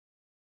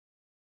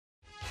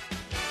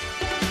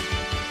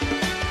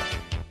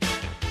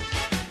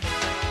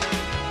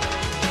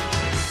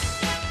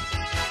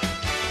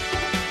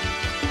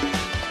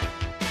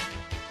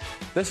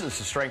This is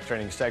the strength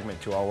training segment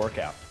to our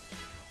workout.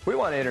 We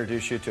want to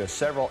introduce you to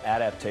several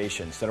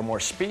adaptations that are more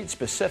speed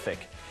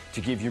specific to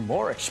give you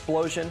more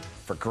explosion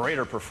for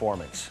greater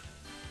performance.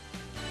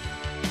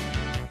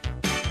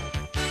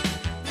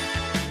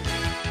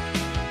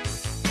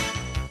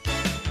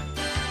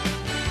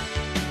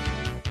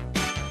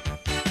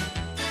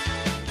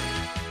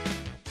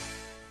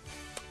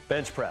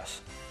 Bench press.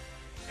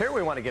 Here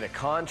we want to get a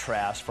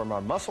contrast from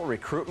our muscle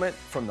recruitment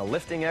from the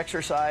lifting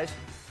exercise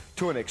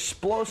to an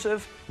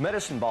explosive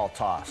medicine ball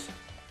toss.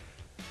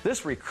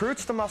 This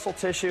recruits the muscle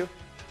tissue,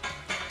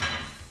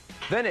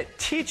 then it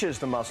teaches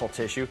the muscle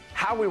tissue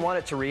how we want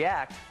it to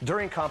react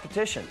during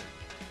competition.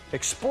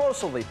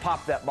 Explosively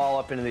pop that ball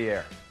up into the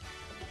air.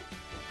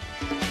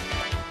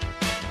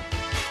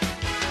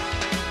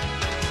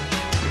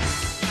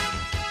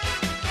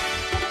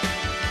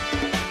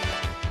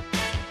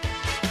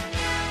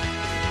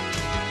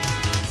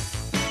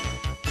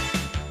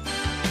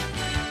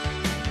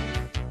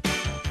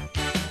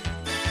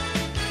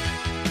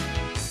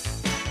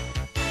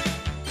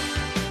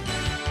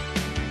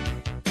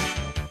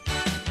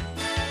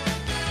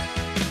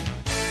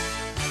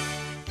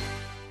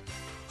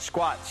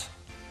 Squats.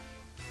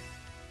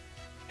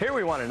 Here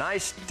we want a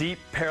nice deep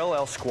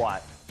parallel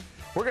squat.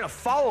 We're going to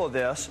follow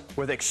this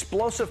with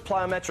explosive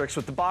plyometrics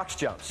with the box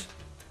jumps.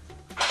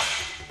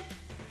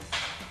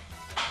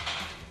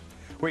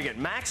 We get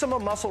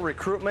maximum muscle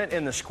recruitment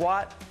in the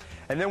squat,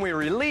 and then we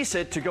release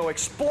it to go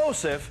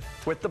explosive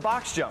with the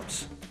box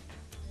jumps.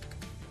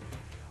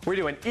 We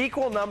do an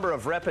equal number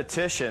of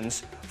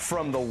repetitions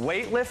from the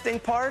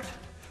weightlifting part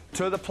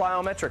to the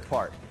plyometric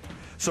part.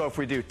 So if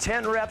we do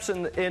 10 reps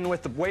in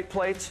with the weight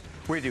plates,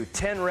 we do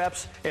 10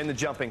 reps in the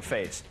jumping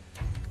phase.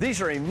 These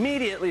are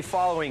immediately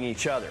following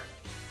each other.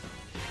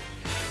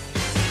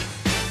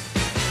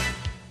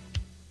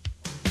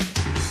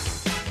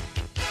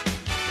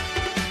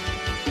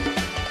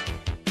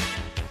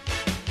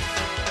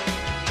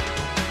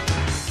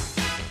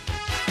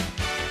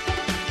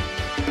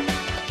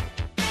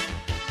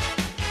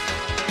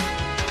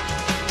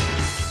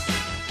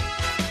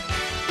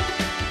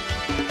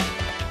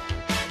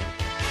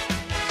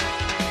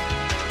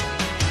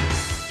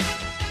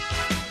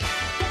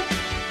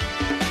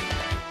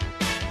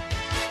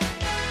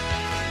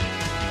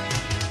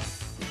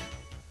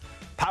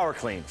 Power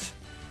cleans.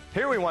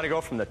 Here we want to go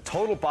from the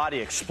total body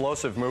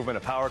explosive movement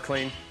of power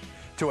clean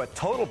to a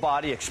total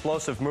body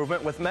explosive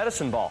movement with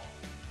medicine ball.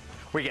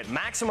 We get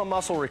maximum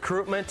muscle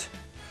recruitment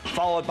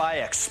followed by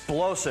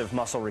explosive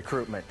muscle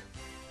recruitment.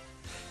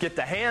 Get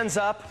the hands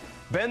up,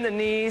 bend the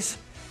knees,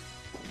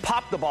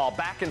 pop the ball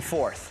back and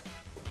forth.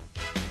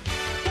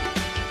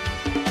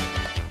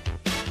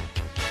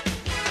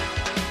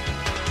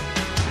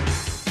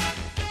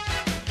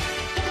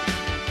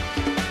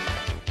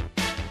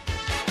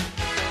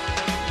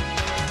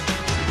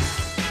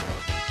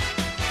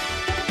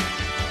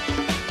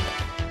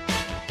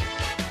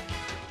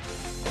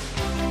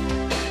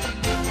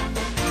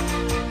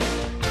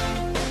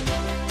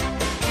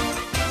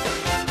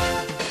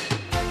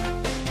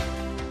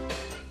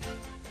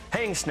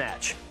 Hang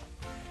snatch.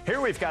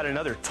 Here we've got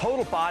another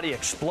total body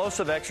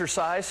explosive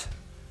exercise,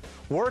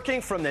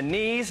 working from the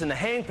knees in the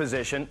hang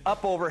position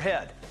up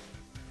overhead.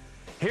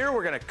 Here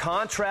we're going to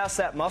contrast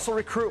that muscle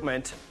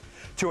recruitment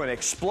to an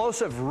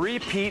explosive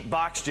repeat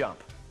box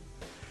jump.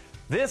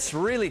 This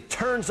really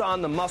turns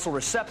on the muscle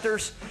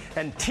receptors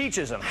and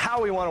teaches them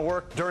how we want to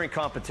work during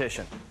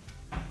competition.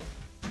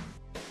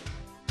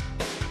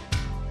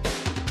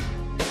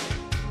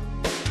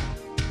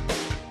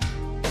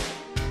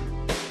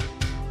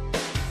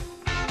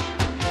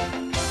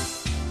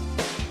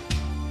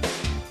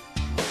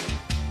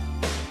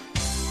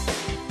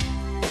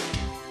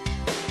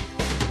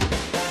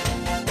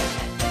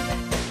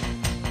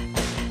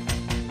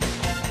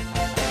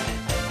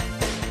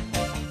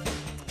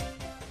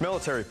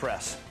 Military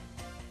press.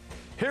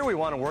 Here we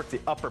want to work the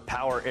upper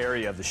power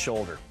area of the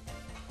shoulder.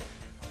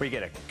 We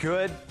get a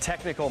good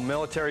technical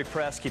military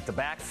press, keep the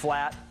back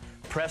flat,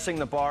 pressing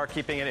the bar,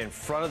 keeping it in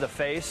front of the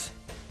face.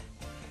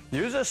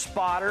 Use a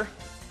spotter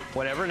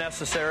whenever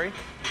necessary.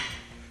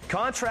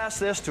 Contrast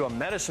this to a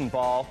medicine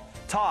ball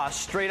toss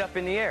straight up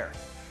in the air.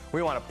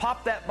 We want to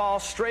pop that ball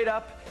straight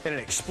up in an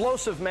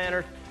explosive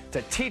manner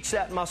to teach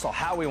that muscle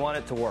how we want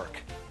it to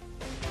work.